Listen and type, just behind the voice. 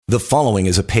The following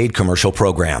is a paid commercial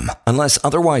program. Unless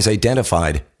otherwise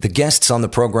identified, the guests on the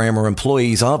program are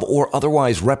employees of or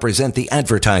otherwise represent the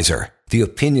advertiser. The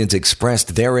opinions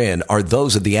expressed therein are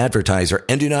those of the advertiser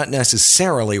and do not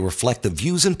necessarily reflect the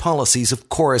views and policies of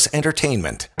Chorus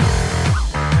Entertainment.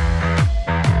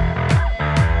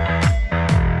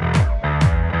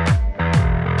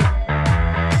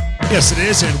 Yes, it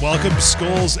is, and welcome to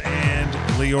Scholes and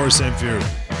Lior Samfiru.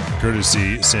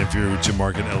 Courtesy Samfiru Jim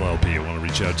Market LLP. You want to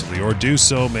reach out to Lior, do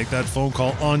so. Make that phone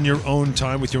call on your own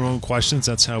time with your own questions.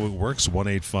 That's how it works.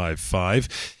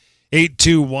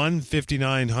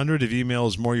 1-855-821-5900. If email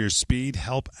is more your speed,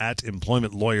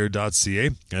 help@employmentlawyer.ca.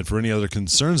 And for any other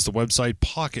concerns, the website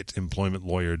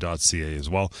pocketemploymentlawyer.ca as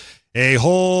well. A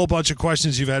whole bunch of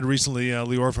questions you've had recently,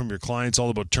 Lior, from your clients, all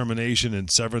about termination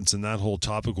and severance, and that whole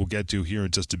topic we'll get to here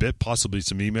in just a bit, possibly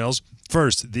some emails.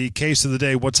 First, the case of the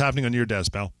day. What's happening on your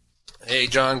desk, pal? Hey,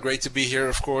 John. Great to be here,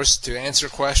 of course, to answer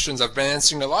questions. I've been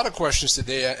answering a lot of questions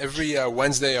today. Every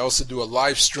Wednesday, I also do a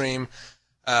live stream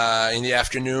in the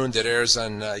afternoon that airs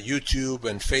on YouTube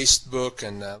and Facebook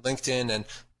and LinkedIn, and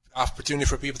opportunity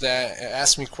for people to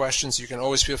ask me questions. You can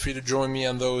always feel free to join me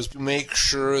on those. Make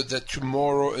sure that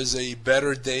tomorrow is a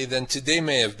better day than today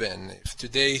may have been. If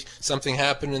today something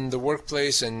happened in the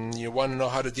workplace and you want to know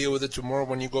how to deal with it tomorrow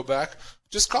when you go back,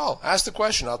 just call, ask the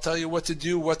question. I'll tell you what to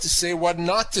do, what to say, what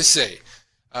not to say.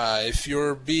 If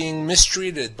you're being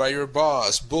mistreated by your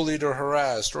boss, bullied or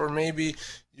harassed, or maybe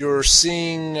you're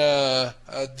seeing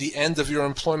the end of your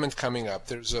employment coming up,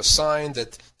 there's a sign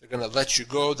that they're going to let you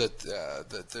go,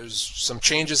 that there's some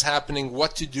changes happening,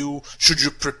 what to do, should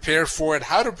you prepare for it,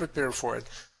 how to prepare for it.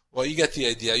 Well, you get the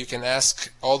idea. You can ask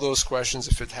all those questions.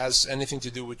 If it has anything to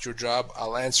do with your job,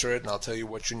 I'll answer it and I'll tell you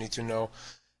what you need to know.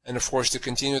 And of course, to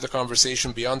continue the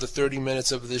conversation beyond the 30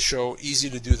 minutes of this show, easy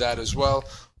to do that as well.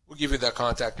 We'll give you that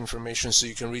contact information so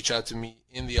you can reach out to me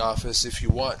in the office if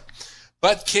you want.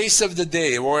 But case of the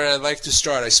day, where I'd like to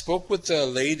start. I spoke with a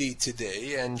lady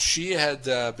today, and she had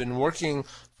been working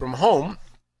from home,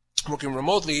 working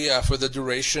remotely for the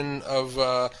duration of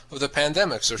the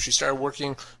pandemic. So she started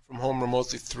working from home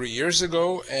remotely 3 years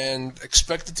ago and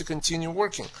expected to continue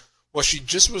working. Well, she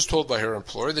just was told by her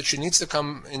employer that she needs to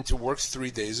come into work 3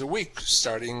 days a week,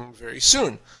 starting very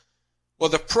soon. Well,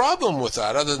 the problem with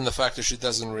that, other than the fact that she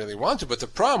doesn't really want to, but the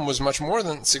problem was much more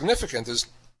than significant, is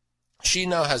she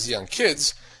now has young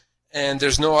kids, and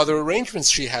there's no other arrangements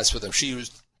she has for them.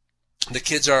 The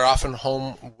kids are often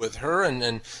home with her,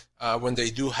 and when they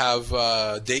do have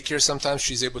daycare, sometimes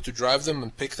she's able to drive them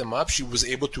and pick them up. She was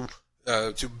able to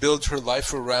build her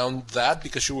life around that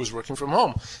because she was working from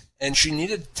home. And she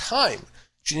needed time.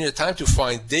 She needed time to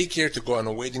find daycare, to go on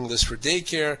a waiting list for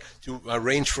daycare, to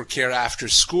arrange for care after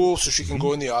school so she can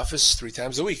go in the office 3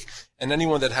 times a week. And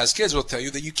anyone that has kids will tell you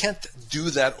that you can't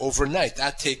do that overnight.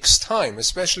 That takes time,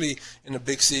 especially in a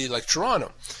big city like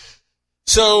Toronto.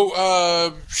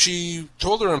 So she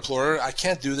told her employer, I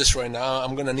can't do this right now.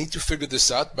 I'm going to need to figure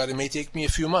this out, but it may take me a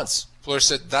few months. Employer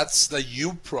said, that's the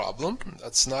you problem.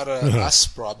 That's not a us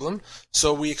problem.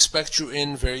 So we expect you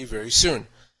in very, very soon.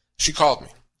 She called me.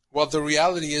 Well, the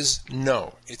reality is,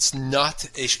 no, it's not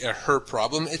her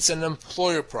problem. It's an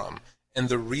employer problem. And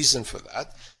the reason for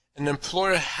that, an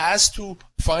employer has to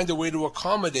find a way to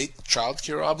accommodate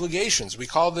childcare obligations. We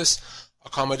call this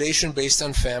accommodation based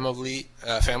on family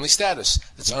status.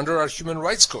 It's under our Human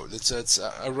Rights Code. It's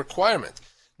a requirement.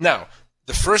 Now,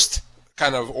 the first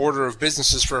kind of order of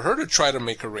business is for her to try to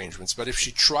make arrangements. But if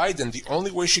she tried, then the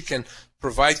only way she can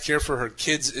provide care for her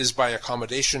kids is by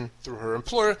accommodation through her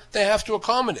employer. They have to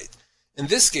accommodate. In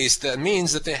this case, that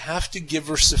means that they have to give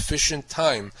her sufficient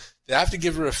time. They have to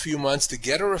give her a few months to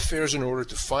get her affairs in order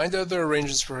to find other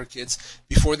arrangements for her kids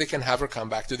before they can have her come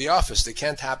back to the office. They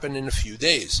can't happen in a few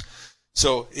days.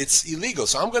 So it's illegal.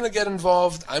 So I'm going to get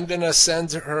involved. I'm going to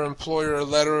send her employer a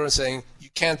letter saying, you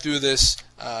can't do this.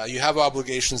 You have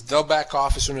obligations. They'll back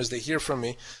off as soon as they hear from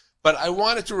me. But I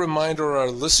wanted to remind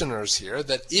our listeners here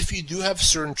that if you do have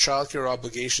certain childcare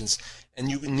obligations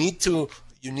and you need some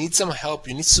help,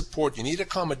 you need support, you need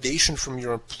accommodation from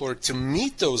your employer to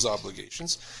meet those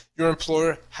obligations, your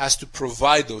employer has to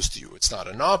provide those to you. It's not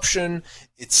an option.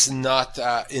 It's not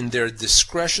in their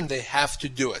discretion. They have to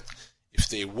do it. If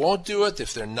they won't do it,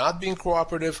 if they're not being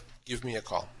cooperative, give me a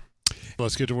call.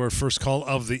 Let's get to our first call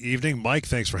of the evening. Mike,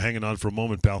 thanks for hanging on for a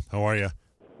moment, pal. How are you?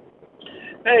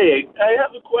 Hey, I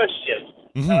have a question.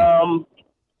 Mm-hmm.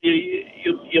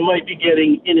 You might be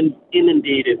getting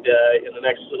inundated in the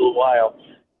next little while.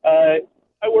 I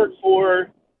work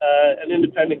for an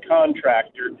independent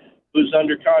contractor who's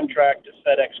under contract to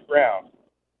FedEx Ground.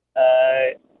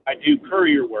 I do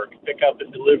courier work, pickup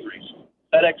and deliveries.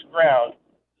 FedEx Ground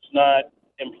is not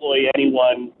employ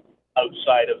anyone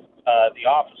outside of the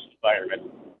office environment.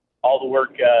 All the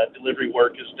work, delivery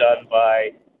work, is done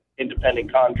by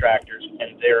independent contractors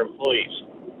and their employees.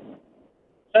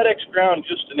 FedEx Ground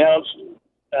just announced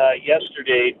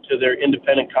yesterday to their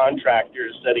independent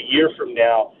contractors that a year from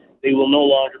now they will no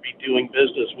longer be doing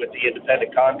business with the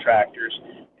independent contractors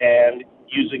and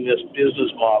using this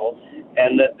business model,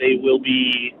 and that they will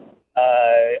be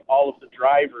all of the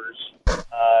drivers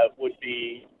would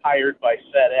be hired by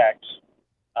FedEx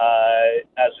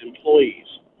as employees.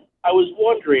 I was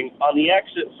wondering, on the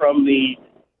exit from the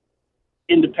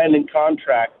independent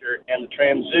contractor and the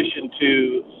transition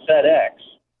to FedEx,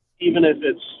 even if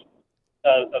it's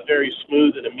a very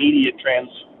smooth and immediate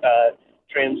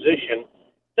transition,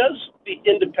 does the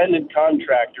independent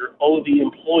contractor owe the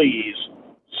employees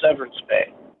severance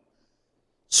pay?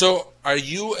 So are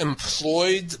you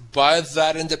employed by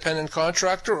that independent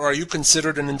contractor, or are you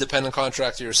considered an independent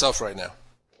contractor yourself right now?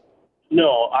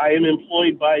 No, I am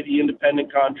employed by the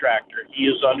independent contractor. He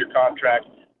is under contract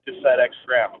to FedEx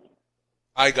Ground.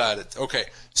 I got it. Okay.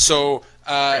 So,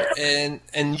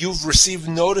 and you've received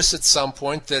notice at some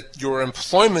point that your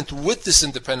employment with this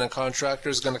independent contractor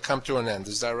is going to come to an end.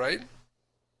 Is that right?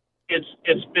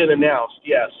 It's been announced,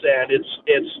 yes, and it's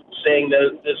saying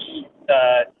that this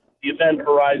the event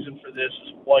horizon for this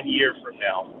is 1 year from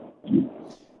now.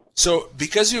 So,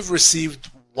 because you've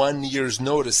received 1 year's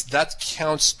notice, that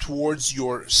counts towards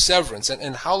your severance.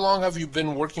 And how long have you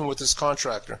been working with this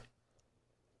contractor?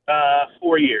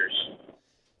 4 years.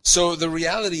 So the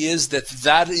reality is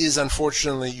that is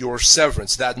unfortunately your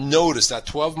severance. That notice, that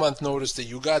 12-month notice that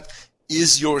you got,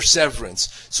 is your severance.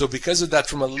 So because of that,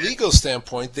 from a legal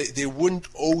standpoint, they wouldn't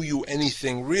owe you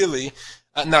anything really.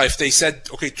 Now, if they said,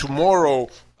 okay, tomorrow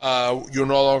you're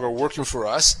no longer working for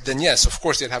us, then yes, of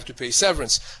course they'd have to pay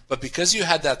severance. But because you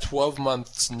had that 12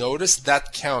 months notice,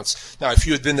 that counts. Now, if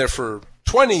you had been there for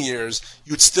 20 years,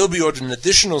 you'd still be owed an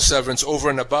additional severance over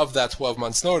and above that 12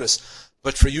 months notice.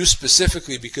 But for you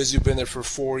specifically, because you've been there for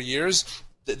 4 years,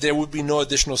 there would be no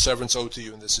additional severance owed to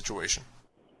you in this situation.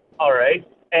 All right.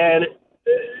 And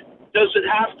does it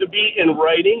have to be in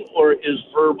writing, or is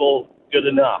verbal good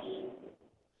enough?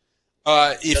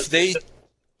 Go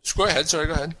ahead. Sorry,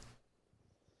 go ahead.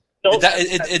 No,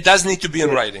 it does need to be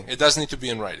in writing. It does need to be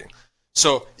in writing.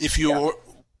 So if you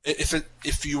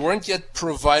weren't yet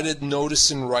provided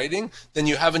notice in writing, then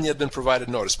you haven't yet been provided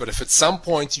notice. But if at some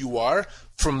point you are,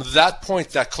 from that point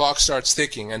that clock starts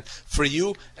ticking. And for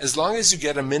you, as long as you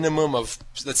get a minimum of,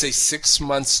 let's say, 6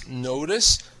 months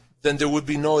notice, then there would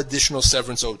be no additional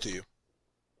severance owed to you.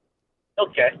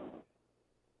 Okay.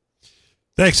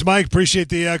 Thanks, Mike. Appreciate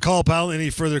the call, pal. Any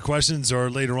further questions or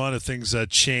later on if things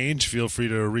change, feel free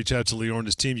to reach out to Lior and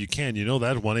his team. You can. You know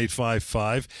that.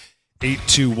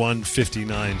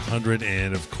 1-855-821-5900.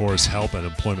 And, of course,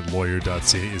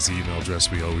 help@employmentlawyer.ca is the email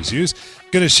address we always use.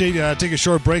 Going to take a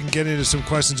short break and get into some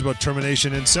questions about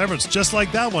termination and severance, just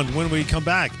like that one when we come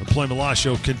back. Employment Law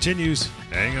Show continues.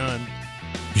 Hang on.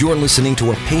 You're listening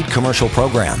to a paid commercial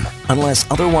program. Unless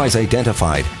otherwise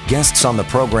identified, guests on the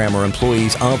program are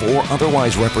employees of or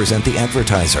otherwise represent the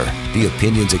advertiser. The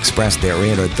opinions expressed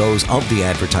therein are those of the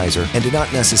advertiser and do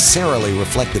not necessarily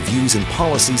reflect the views and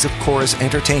policies of Chorus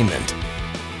Entertainment.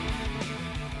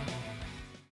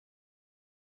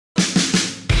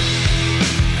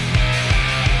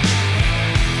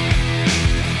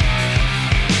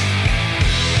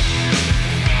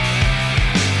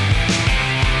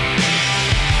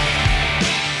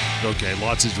 Okay,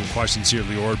 lots of questions here,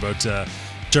 Lior, about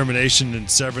termination and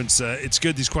severance. It's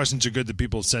good. These questions are good that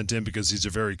people sent in because these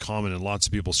are very common and lots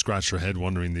of people scratch their head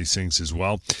wondering these things as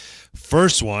well.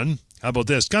 First one, how about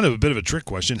this? Kind of a bit of a trick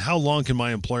question. How long can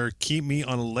my employer keep me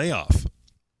on a layoff?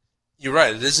 You're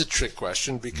right. It is a trick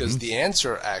question because the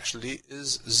answer actually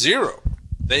is 0.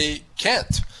 They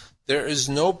can't. There is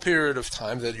no period of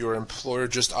time that your employer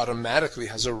just automatically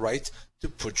has a right to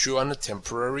put you on a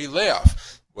temporary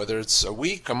layoff. Whether it's a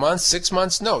week, a month, 6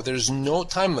 months, no, there's no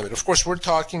time limit. Of course, we're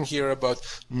talking here about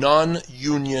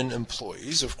non-union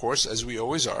employees, of course, as we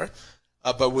always are.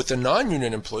 But with the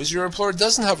non-union employees, your employer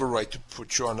doesn't have a right to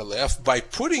put you on a layoff. By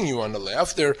putting you on a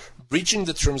layoff, they're breaching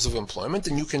the terms of employment,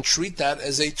 and you can treat that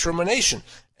as a termination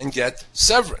and get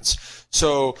severance.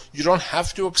 So you don't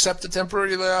have to accept a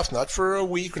temporary layoff, not for a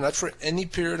week or not for any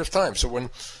period of time. So when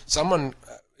someone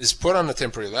is put on a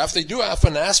temporary layoff, they do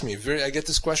often ask me, I get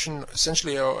this question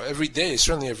essentially every day,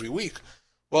 certainly every week.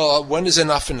 Well, when is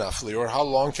enough, Lior? How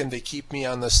long can they keep me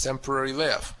on this temporary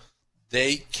layoff?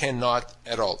 They cannot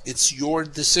at all. It's your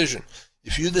decision.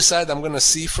 If you decide I'm going to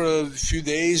see for a few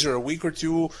days or a week or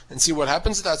two and see what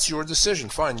happens, that's your decision.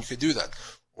 Fine, you could do that.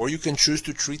 Or you can choose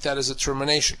to treat that as a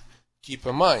termination. keep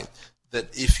in mind that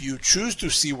if you choose to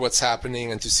see what's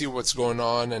happening and to see what's going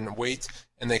on and wait,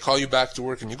 and they call you back to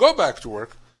work and you go back to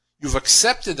work, you've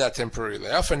accepted that temporary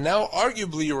layoff, and now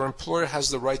arguably your employer has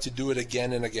the right to do it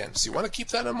again and again. So you want to keep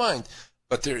that in mind.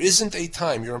 But there isn't a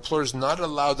time. Your employer is not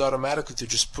allowed automatically to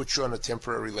just put you on a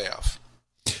temporary layoff.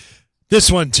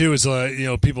 This one, too, is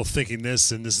people thinking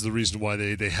this, and this is the reason why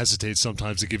they hesitate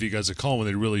sometimes to give you guys a call when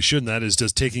they really shouldn't. That is,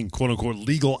 does taking, quote-unquote,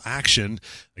 legal action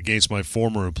against my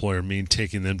former employer mean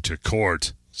taking them to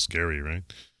court? Scary, right?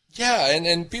 Yeah,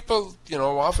 and people,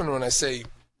 often when I say,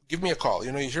 give me a call,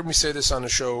 you hear me say this on the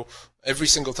show every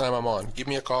single time I'm on. Give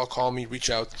me a call me, reach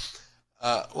out.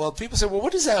 Well, people say, well,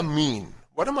 what does that mean?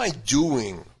 What am I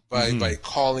doing by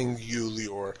calling you,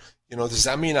 Lior? Does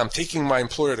that mean I'm taking my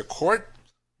employer to court?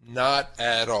 Not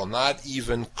at all. Not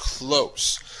even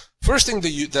close. First thing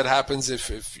that happens if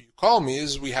you call me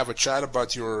is we have a chat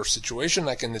about your situation.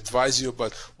 I can advise you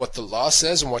about what the law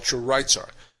says and what your rights are.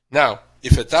 Now,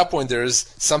 if at that point there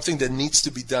is something that needs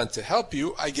to be done to help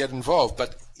you, I get involved.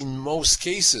 But in most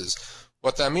cases,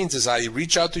 what that means is I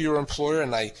reach out to your employer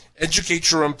and I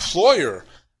educate your employer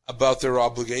about their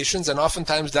obligations, and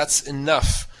oftentimes that's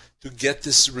enough to get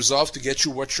this resolved, to get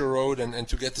you what you're owed, and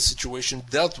to get the situation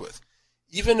dealt with.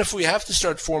 Even if we have to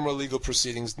start formal legal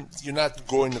proceedings, you're not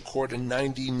going to court in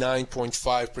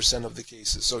 99.5% of the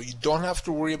cases. So you don't have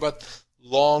to worry about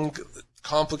long,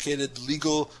 complicated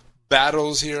legal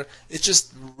battles here. It's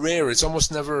just rare. It's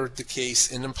almost never the case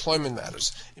in employment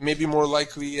matters. It may be more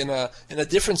likely in a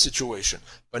different situation,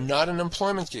 but not in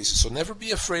employment cases. So never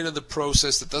be afraid of the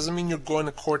process. That doesn't mean you're going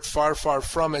to court, far, far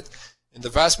from it. In the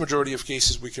vast majority of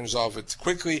cases, we can resolve it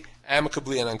quickly,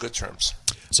 amicably, and on good terms.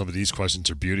 Some of these questions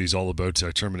are beauties, all about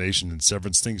termination and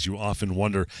severance, things you often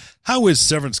wonder. How is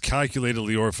severance calculated,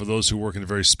 Lior, for those who work in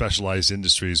very specialized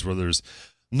industries where there's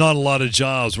not a lot of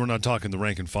jobs? We're not talking the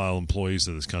rank and file employees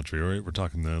of this country, right? We're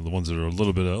talking the ones that are a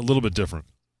little bit different.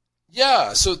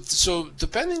 Yeah, so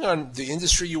depending on the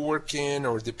industry you work in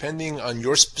or depending on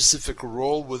your specific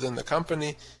role within the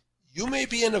company, you may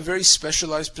be in a very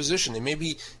specialized position. It may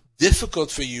be difficult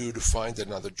for you to find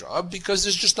another job because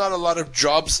there's just not a lot of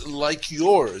jobs like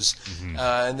yours.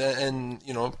 And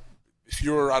if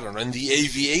you're, in the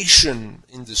aviation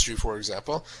industry, for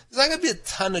example, there's not going to be a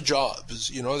ton of jobs,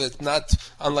 that's not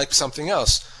unlike something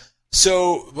else.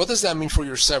 So what does that mean for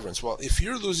your severance? Well, if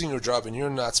you're losing your job and you're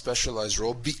in that specialized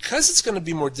role, because it's going to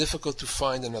be more difficult to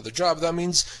find another job, that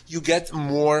means you get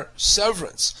more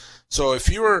severance. So if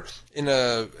you're in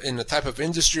a type of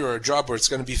industry or a job where it's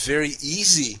going to be very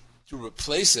easy to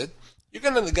replace it, you're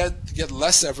going to get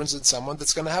less severance than someone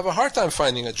that's going to have a hard time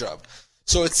finding a job.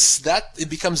 So it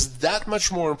becomes that much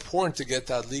more important to get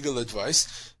that legal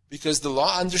advice because the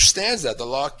law understands that. The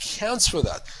law accounts for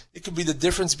that. It could be the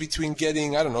difference between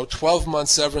getting, 12-month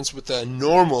severance with a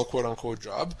normal quote-unquote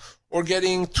job or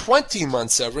getting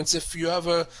 20-month severance if you have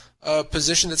a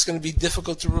position that's going to be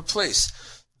difficult to replace.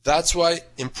 That's why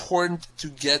important to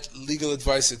get legal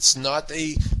advice. It's not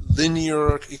a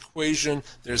linear equation.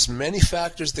 There's many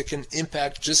factors that can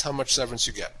impact just how much severance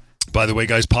you get. By the way,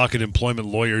 guys,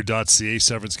 pocketemploymentlawyer.ca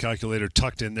severance calculator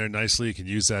tucked in there nicely. You can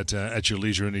use that at your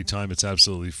leisure anytime. It's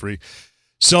absolutely free.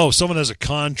 So if someone has a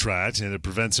contract and it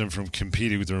prevents them from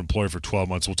competing with their employer for 12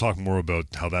 months, we'll talk more about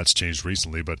how that's changed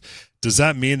recently, but does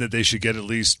that mean that they should get at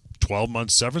least 12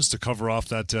 months severance to cover off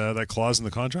that clause in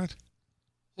the contract?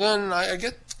 Then I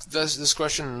get this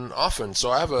question often.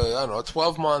 So I have a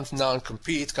 12-month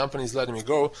non-compete. Company's letting me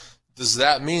go. Does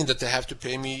that mean that they have to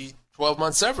pay me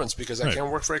 12-month severance because I can't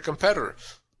work for a competitor?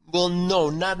 Well, no,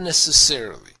 not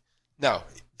necessarily. Now,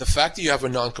 the fact that you have a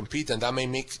non-compete and that may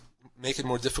make it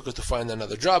more difficult to find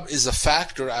another job is a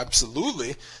factor,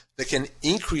 absolutely, that can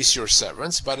increase your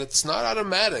severance, but it's not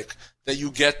automatic that you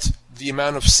get the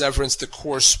amount of severance to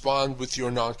correspond with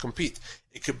your non-compete.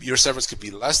 Your severance could be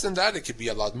less than that. It could be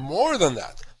a lot more than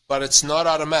that, but it's not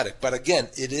automatic. But again,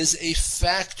 it is a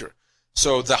factor.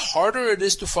 So the harder it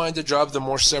is to find a job, the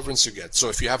more severance you get. So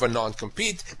if you have a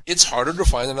non-compete, it's harder to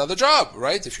find another job,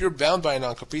 right? If you're bound by a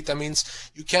non-compete, that means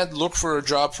you can't look for a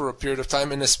job for a period of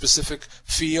time in a specific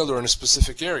field or in a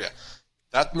specific area.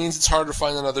 That means it's harder to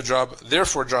find another job.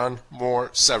 Therefore, John, more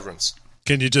severance.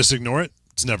 Can you just ignore it?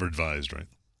 It's never advised, right?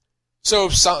 So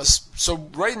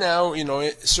right now,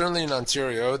 certainly in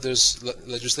Ontario, there's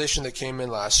legislation that came in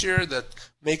last year that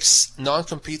makes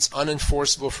non-competes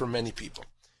unenforceable for many people.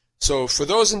 So for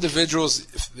those individuals,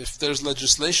 if there's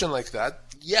legislation like that,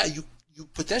 yeah, you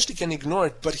potentially can ignore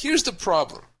it. But here's the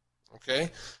problem, okay?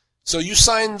 So you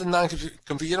sign the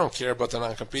non-compete. You don't care about the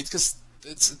non-compete because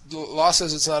the law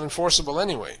says it's not enforceable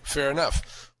anyway. Fair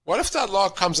enough. What if that law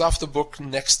comes off the book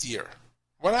next year?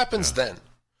 What happens then?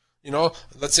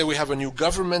 Let's say we have a new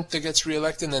government that gets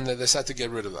reelected and then they decide to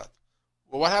get rid of that.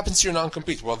 Well, what happens to your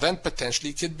non-compete? Well, then potentially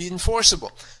it could be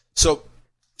enforceable. So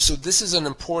this is an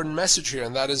important message here,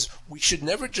 and that is we should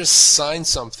never just sign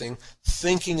something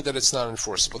thinking that it's not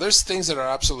enforceable. There's things that are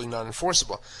absolutely not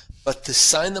enforceable, but to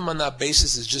sign them on that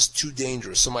basis is just too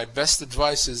dangerous. So my best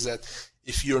advice is that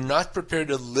if you're not prepared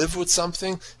to live with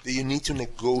something, that you need to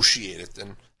negotiate it.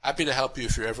 And happy to help you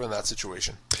if you're ever in that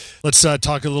situation. Let's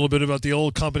talk a little bit about the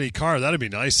old company car. That'd be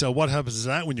nice. What happens to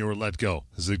that when you were let go?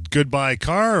 Is it goodbye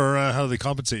car, or how do they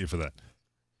compensate you for that?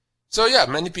 So yeah,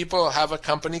 many people have a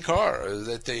company car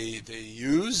that they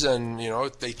use, and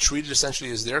they treat it essentially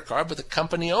as their car, but the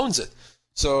company owns it.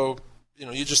 So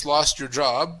you just lost your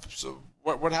job. So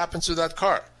what happens to that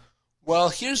car? Well,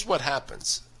 here's what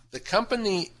happens. The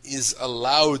company is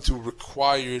allowed to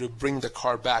require you to bring the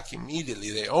car back immediately.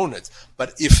 They own it.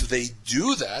 But if they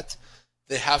do that,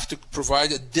 they have to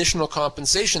provide additional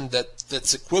compensation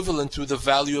that's equivalent to the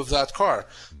value of that car.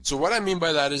 So what I mean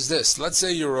by that is this. Let's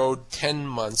say you're owed 10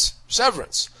 months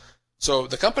severance. So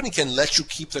the company can let you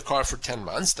keep the car for 10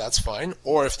 months. That's fine.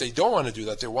 Or if they don't want to do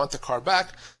that, they want the car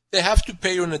back, they have to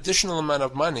pay you an additional amount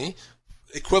of money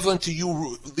equivalent to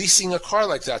you leasing a car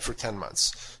like that for 10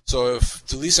 months. So if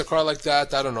to lease a car like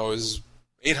that, I don't know, is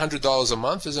 $800 a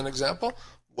month as an example,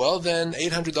 well then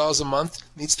 $800 a month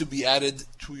needs to be added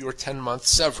to your 10-month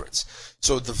severance.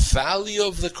 So the value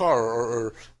of the car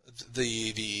or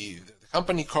the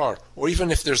company car, or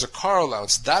even if there's a car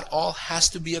allowance, that all has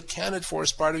to be accounted for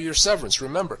as part of your severance.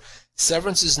 Remember,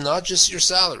 severance is not just your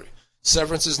salary.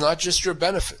 Severance is not just your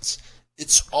benefits.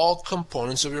 It's all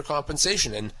components of your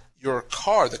compensation. And your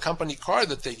car, the company car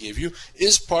that they give you,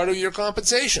 is part of your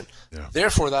compensation. Yeah.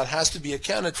 Therefore, that has to be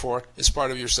accounted for as part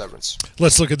of your severance.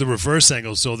 Let's look at the reverse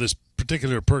angle. So this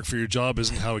particular perk for your job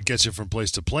isn't how it gets you from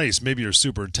place to place. Maybe you're a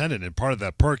superintendent, and part of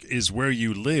that perk is where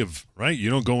you live, right?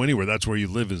 You don't go anywhere. That's where you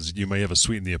live. Is you may have a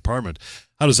suite in the apartment.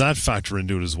 How does that factor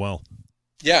into it as well?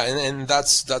 Yeah, and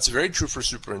that's very true for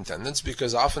superintendents,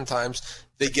 because oftentimes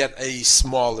they get a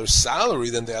smaller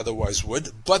salary than they otherwise would,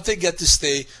 but they get to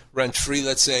stay rent-free,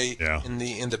 let's say, in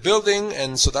the building,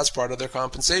 and so that's part of their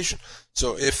compensation.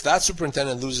 So if that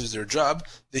superintendent loses their job,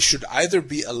 they should either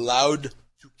be allowed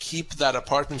to keep that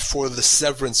apartment for the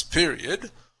severance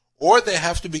period, or they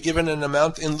have to be given an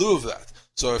amount in lieu of that.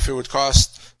 So if it would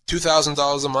cost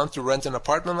 $2,000 a month to rent an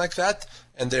apartment like that,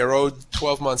 and they're owed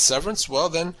 12 months severance, well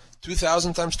then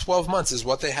 2,000 times 12 months is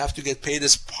what they have to get paid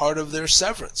as part of their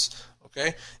severance.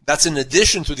 Okay, that's in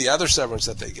addition to the other severance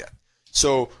that they get.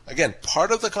 So again,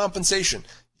 part of the compensation.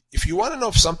 If you want to know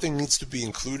if something needs to be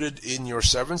included in your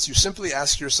severance, you simply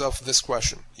ask yourself this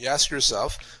question. You ask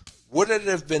yourself, would it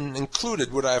have been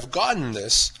included? Would I have gotten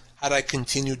this had I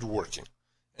continued working?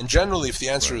 And generally, if the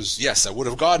answer is yes, I would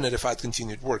have gotten it if I'd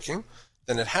continued working,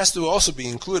 then it has to also be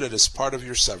included as part of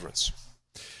your severance.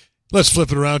 Let's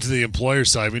flip it around to the employer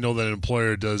side. We know that an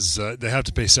employer does, they have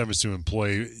to pay severance to an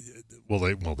employee. Well,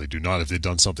 they do not if they've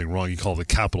done something wrong. You call it the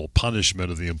capital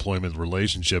punishment of the employment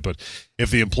relationship. But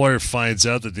if the employer finds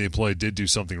out that the employee did do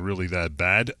something really that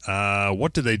bad,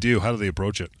 what do they do? How do they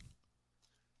approach it?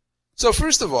 So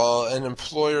first of all, an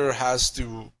employer has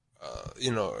to,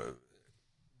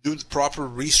 do the proper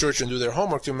research and do their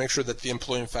homework to make sure that the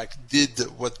employee, in fact, did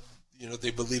what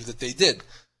they believe that they did.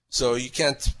 So you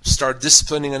can't start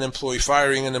disciplining an employee,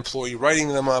 firing an employee, writing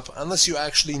them up, unless you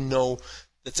actually know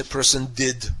that the person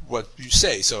did what you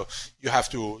say. So you have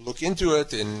to look into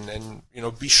it and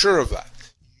be sure of that.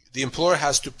 The employer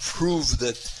has to prove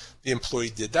that the employee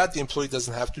did that. The employee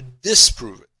doesn't have to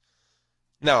disprove it.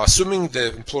 Now, assuming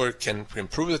the employer can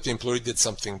prove that the employee did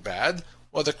something bad,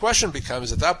 well, the question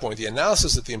becomes at that point, the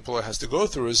analysis that the employer has to go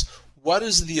through is, what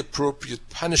is the appropriate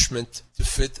punishment to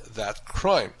fit that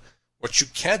crime? What you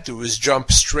can't do is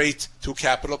jump straight to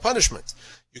capital punishment.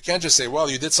 You can't just say,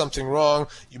 well, you did something wrong,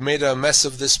 you made a mess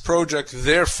of this project,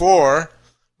 therefore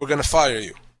we're going to fire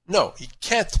you. No, you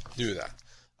can't do that.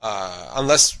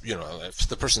 Unless, if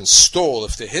the person stole,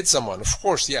 if they hit someone, of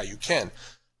course, yeah, you can.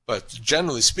 But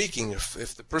generally speaking,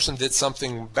 if the person did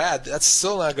something bad, that's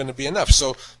still not going to be enough.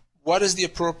 So what is the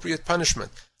appropriate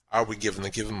punishment? Are we going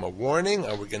to give him a warning?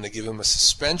 Are we going to give him a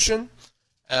suspension?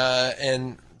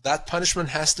 And that punishment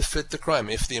has to fit the crime.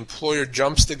 If the employer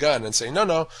jumps the gun and say,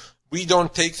 no, we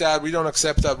don't take that, we don't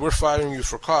accept that, we're firing you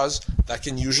for cause, that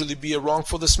can usually be a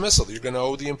wrongful dismissal. You're going to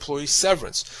owe the employee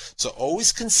severance. So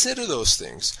always consider those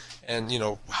things. And,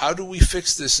 how do we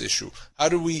fix this issue? How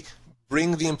do we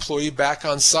bring the employee back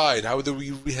on side? How do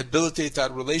we rehabilitate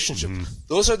that relationship?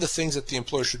 Those are the things that the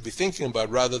employer should be thinking about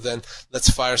rather than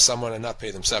let's fire someone and not pay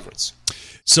them severance.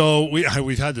 So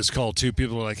we've had this call too.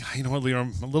 People are like, you know what, Lior,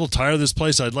 I'm a little tired of this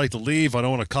place. I'd like to leave. I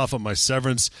don't want to cough up my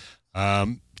severance.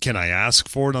 Can I ask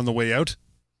for it on the way out?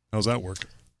 How's that work?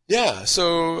 Yeah,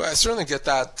 so I certainly get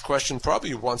that question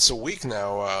probably once a week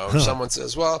now. Someone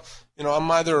says, well,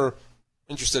 I'm either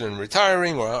interested in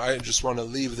retiring or I just want to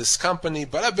leave this company,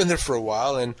 but I've been there for a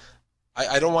while and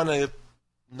I don't want to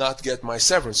not get my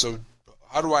severance. So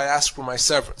how do I ask for my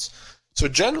severance? So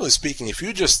generally speaking, if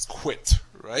you just quit,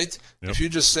 right? Yep. If you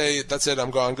just say, that's it,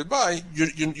 I'm gone, goodbye,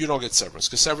 you don't get severance,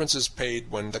 because severance is paid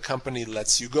when the company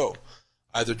lets you go,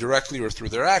 either directly or through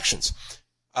their actions.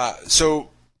 So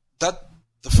that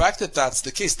the fact that that's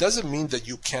the case doesn't mean that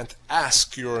you can't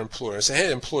ask your employer. Say,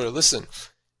 hey, employer, listen,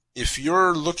 if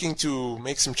you're looking to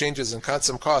make some changes and cut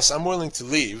some costs, I'm willing to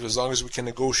leave as long as we can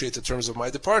negotiate the terms of my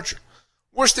departure.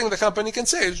 Worst thing the company can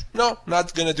say is, no,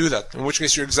 not going to do that, in which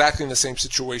case you're exactly in the same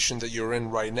situation that you're in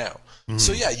right now. Mm-hmm.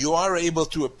 So, yeah, you are able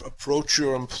to approach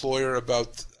your employer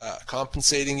about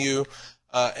compensating you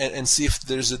and see if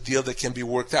there's a deal that can be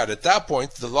worked out. At that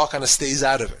point, the law kind of stays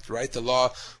out of it, right? The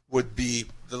law would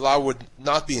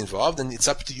not be involved, and it's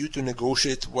up to you to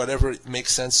negotiate whatever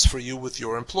makes sense for you with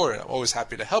your employer. I'm always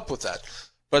happy to help with that.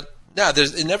 But yeah,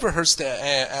 it never hurts to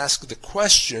ask the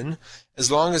question, as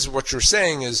long as what you're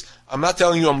saying is, I'm not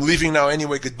telling you I'm leaving now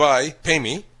anyway, goodbye, pay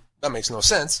me. That makes no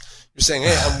sense. You're saying,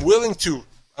 hey, I'm willing to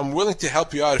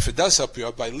help you out if it does help you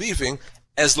out by leaving,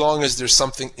 as long as there's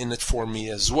something in it for me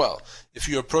as well. If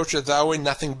you approach it that way,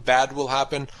 nothing bad will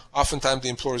happen. Oftentimes the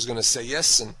employer is going to say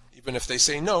yes, and even if they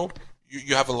say no,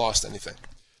 you haven't lost anything.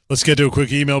 Let's get to a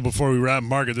quick email before we wrap.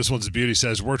 Margaret, this one's a beauty,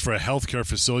 says, worked for a healthcare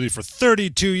facility for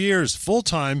 32 years,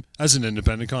 full-time as an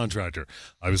independent contractor.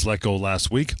 I was let go last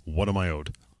week. What am I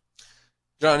owed?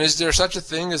 John, is there such a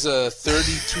thing as a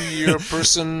 32-year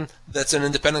person that's an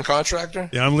independent contractor?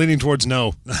 Yeah, I'm leaning towards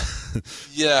no.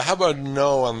 Yeah, how about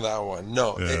no on that one?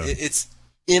 No, yeah. It's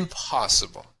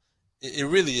impossible. It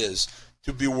really is,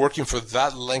 to be working for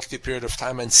that lengthy period of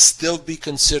time and still be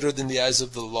considered in the eyes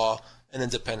of the law an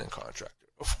independent contractor.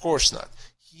 Of course not.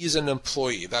 He is an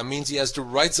employee. That means he has the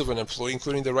rights of an employee,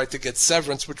 including the right to get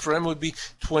severance, which for him would be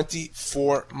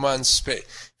 24 months' pay.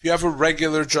 If you have a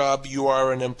regular job, you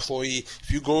are an employee. If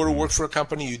you go to work for a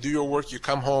company, you do your work, you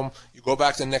come home, you go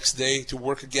back the next day to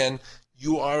work again,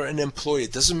 you are an employee.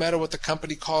 It doesn't matter what the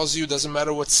company calls you, doesn't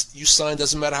matter what you sign,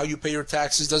 doesn't matter how you pay your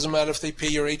taxes, doesn't matter if they pay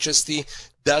your HST,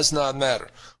 does not matter.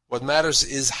 What matters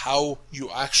is how you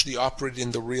actually operate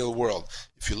in the real world.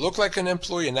 If you look like an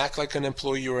employee and act like an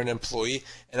employee, you're an employee.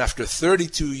 And after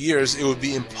 32 years, it would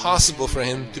be impossible for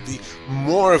him to be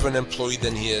more of an employee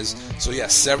than he is. So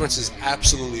yes, severance is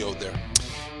absolutely owed there.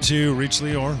 To reach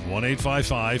Lior,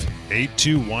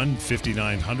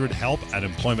 1-855-821-5900,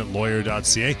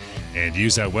 help@employmentlawyer.ca, and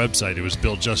use that website. It was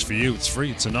built just for you. It's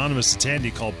free. It's anonymous. It's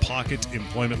handy, called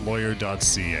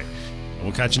pocketemploymentlawyer.ca. And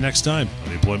we'll catch you next time on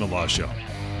the Employment Law Show.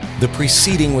 The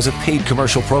preceding was a paid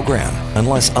commercial program.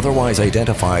 Unless otherwise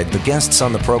identified, the guests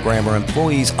on the program are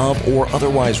employees of or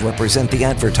otherwise represent the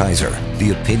advertiser.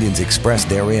 The opinions expressed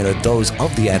therein are those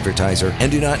of the advertiser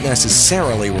and do not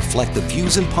necessarily reflect the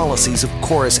views and policies of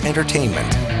Chorus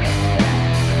Entertainment.